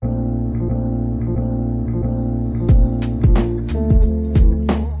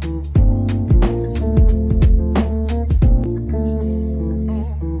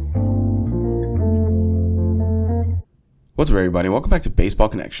What's up, everybody? Welcome back to Baseball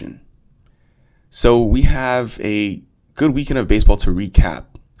Connection. So we have a good weekend of baseball to recap.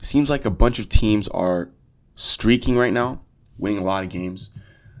 Seems like a bunch of teams are streaking right now, winning a lot of games.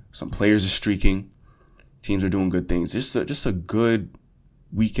 Some players are streaking. Teams are doing good things. Just a good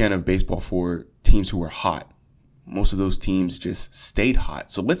weekend of baseball for teams who are hot. Most of those teams just stayed hot.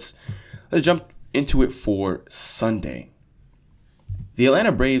 So let's jump into it for Sunday. The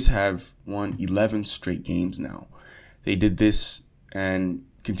Atlanta Braves have won 11 straight games now. They did this and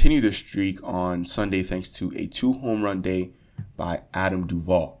continue their streak on Sunday thanks to a 2-home run day by Adam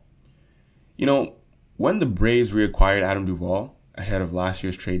Duvall. You know, when the Braves reacquired Adam Duvall ahead of last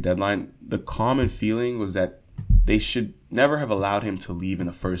year's trade deadline, the common feeling was that they should never have allowed him to leave in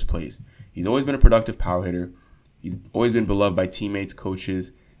the first place. He's always been a productive power hitter. He's always been beloved by teammates,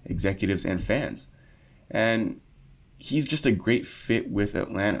 coaches, executives, and fans. And he's just a great fit with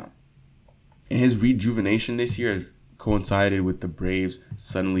Atlanta. And his rejuvenation this year has coincided with the Braves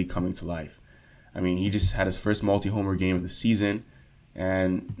suddenly coming to life. I mean, he just had his first multi-homer game of the season,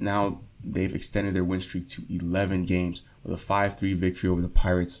 and now they've extended their win streak to 11 games with a 5-3 victory over the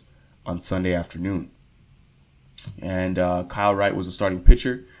Pirates on Sunday afternoon. And Kyle Wright was the starting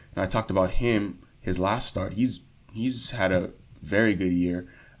pitcher, and I talked about him, his last start. He's had a very good year,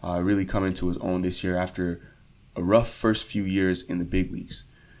 really come into his own this year after a rough first few years in the big leagues.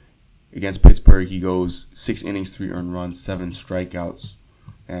 Against Pittsburgh, he goes 6 innings, 3 earned runs, 7 strikeouts,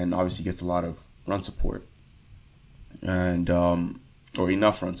 and obviously gets a lot of run support, and or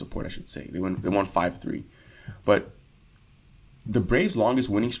enough run support, I should say. They won 5-3, but the Braves' longest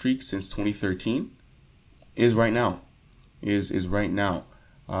winning streak since 2013 is right now. Is right now.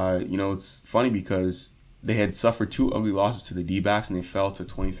 It's funny because they had suffered 2 ugly losses to the D-backs, and they fell to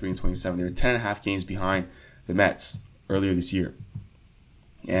 23 and 27. They were 10.5 games behind the Mets earlier this year.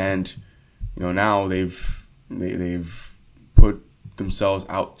 And now they've put themselves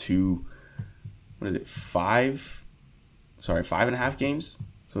out to 5.5 games.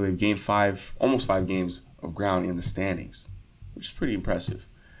 So they've gained almost 5 games of ground in the standings, which is pretty impressive.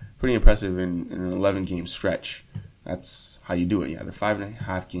 Pretty impressive in an 11-game stretch. That's how you do it. Yeah, they're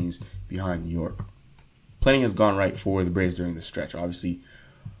 5.5 games behind New York. Plenty has gone right for the Braves during this stretch. Obviously,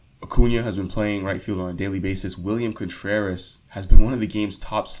 Acuna has been playing right field on a daily basis. William Contreras has been one of the game's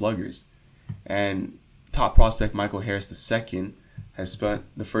top sluggers. And top prospect Michael Harris II has spent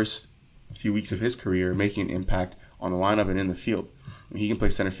the first few weeks of his career making an impact on the lineup and in the field. I mean, he can play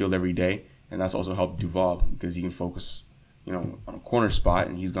center field every day, and that's also helped Duvall because he can focus, on a corner spot,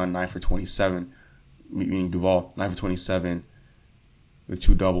 and he's gone 9 for 27, meaning Duvall 9 for 27 with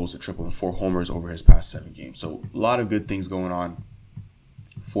 2 doubles, a triple, and 4 homers over his past 7 games. So a lot of good things going on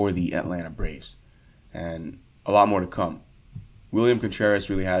for the Atlanta Braves, and a lot more to come. William Contreras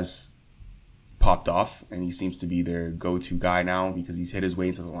really has popped off, and he seems to be their go-to guy now because he's hit his way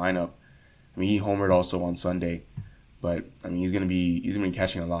into the lineup. I mean, he homered also on Sunday, but I mean, he's gonna be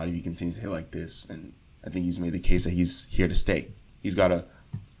catching a lot if he continues to hit like this, and I think he's made the case that he's here to stay. He's got a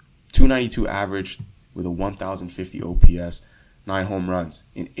 292 average with a 1,050 OPS, 9 home runs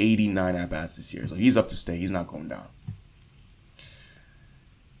in 89 at-bats this year, so he's up to stay. He's not going down.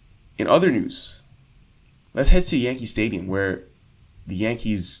 In other news, let's head to Yankee Stadium where the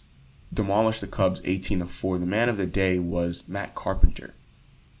Yankees demolished the Cubs 18-4. The man of the day was Matt Carpenter.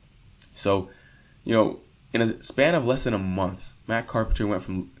 So, in a span of less than a month, Matt Carpenter went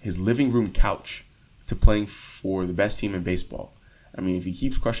from his living room couch to playing for the best team in baseball. I mean, if he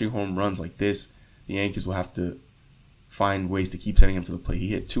keeps crushing home runs like this, the Yankees will have to find ways to keep sending him to the plate. He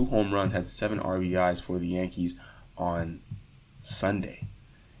hit 2 home runs, had 7 RBIs for the Yankees on Sunday.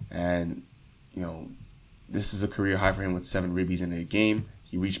 And, this is a career high for him with 7 ribbies in a game.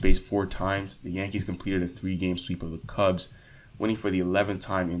 He reached base 4 times. The Yankees completed a 3-game sweep of the Cubs, winning for the 11th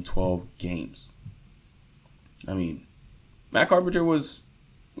time in 12 games. I mean, Matt Carpenter was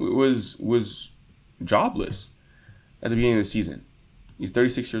jobless at the beginning of the season. He's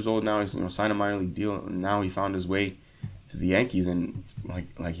 36 years old now. He's signed a minor league deal, and now he found his way to the Yankees. And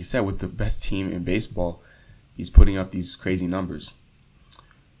like he said, with the best team in baseball, he's putting up these crazy numbers.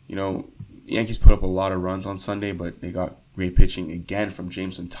 The Yankees put up a lot of runs on Sunday, but they got great pitching again from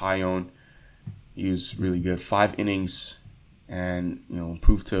Jameson Taillon. He was really good. 5 innings and,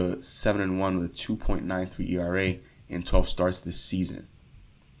 improved to 7-1 with a 2.93 ERA in 12 starts this season.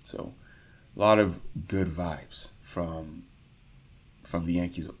 So a lot of good vibes from the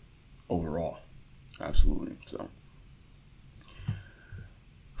Yankees overall. Absolutely. So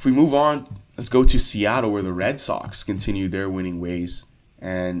if we move on, let's go to Seattle where the Red Sox continue their winning ways.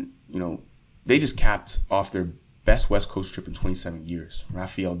 And, they just capped off their best West Coast trip in 27 years.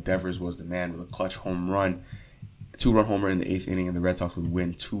 Rafael Devers was the man with a clutch home run 2-run homer in the 8th inning, and the Red Sox would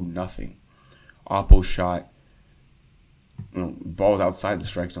win 2-0. Oppo shot, ball was outside the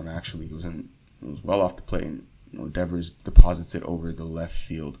strike zone. Actually, it was well off the plate, and Devers deposits it over the left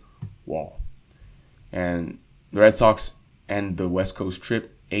field wall. And the Red Sox end the West Coast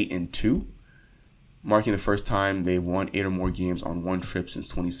trip 8-2, marking the first time they've won 8 or more games on one trip since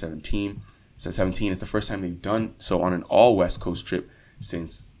 2017. Since 17, it's the first time they've done so on an all West Coast trip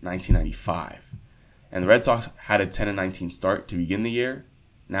since 1995. And the Red Sox had a 10-19 start to begin the year.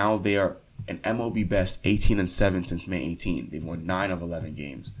 Now they are an MLB best 18-7 since May 18. They've won 9 of 11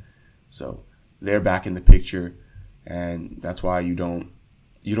 games. So they're back in the picture, and that's why you don't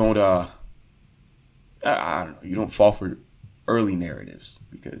fall for early narratives,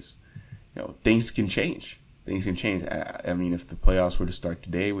 because things can change. I mean, if the playoffs were to start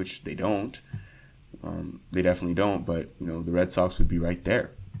today, which they don't, they definitely don't, but the Red Sox would be right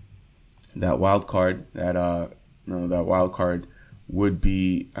there. That wild card, that wild card would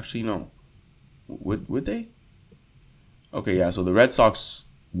be would they? Okay, yeah. So the Red Sox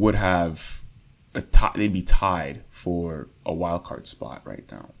would have they'd be tied for a wild card spot right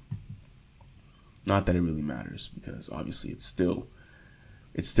now. Not that it really matters, because obviously it's still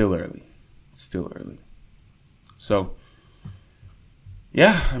early. It's still early. So,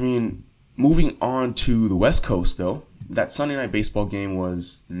 yeah, I mean, moving on to the West Coast, though, that Sunday night baseball game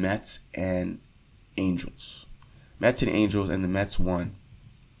was Mets and Angels. Mets and Angels, and the Mets won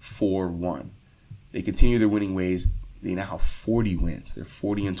 4-1. They continue their winning ways. They now have 40 wins. They're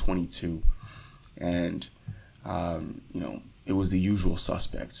 40-22. And, it was the usual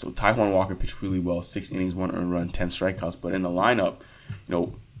suspects. So Taijuan Walker pitched really well, 6 innings, 1 earned run, 10 strikeouts. But in the lineup,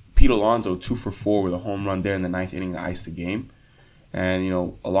 Pete Alonso, 2 for 4 with a home run there in the 9th inning to ice the game. And,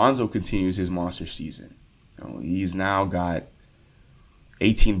 Alonso continues his monster season. He's now got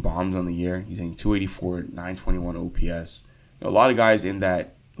 18 bombs on the year. He's hitting 284, 921 OPS. A lot of guys in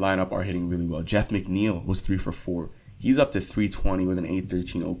that lineup are hitting really well. Jeff McNeil was 3 for 4. He's up to 320 with an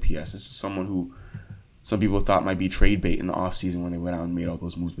 813 OPS. This is someone who some people thought might be trade bait in the offseason when they went out and made all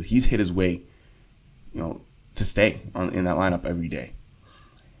those moves. But he's hit his way, to stay in that lineup every day.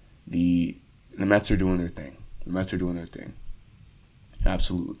 The Mets are doing their thing.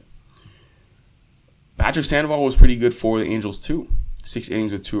 Absolutely. Patrick Sandoval was pretty good for the Angels too. 6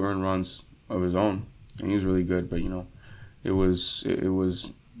 innings with 2 earned runs of his own, and he was really good. But it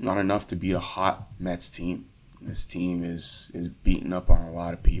was not enough to beat a hot Mets team. This team is beating up on a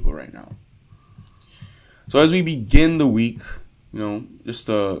lot of people right now. So as we begin the week, just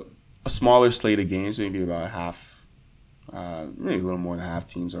a smaller slate of games, maybe about half, maybe a little more than half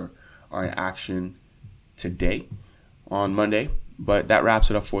teams are in action today on Monday. But that wraps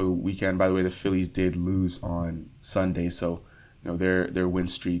it up for the weekend. By the way, the Phillies did lose on Sunday, so their win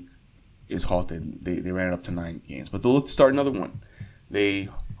streak is halted. They ran it up to 9 games, but they'll look to start another one. They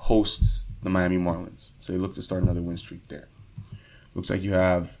host the Miami Marlins, so they look to start another win streak there. Looks like you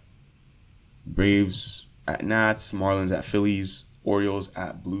have Braves at Nats, Marlins at Phillies, Orioles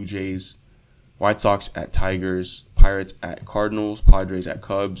at Blue Jays, White Sox at Tigers, Pirates at Cardinals, Padres at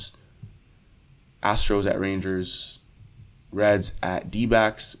Cubs, Astros at Rangers, Reds at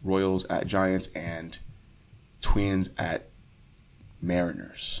D-backs, Royals at Giants, and Twins at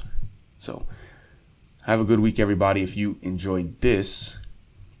Mariners. So, have a good week, everybody. If you enjoyed this,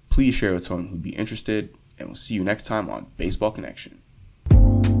 please share with someone who'd be interested, and we'll see you next time on Baseball Connection.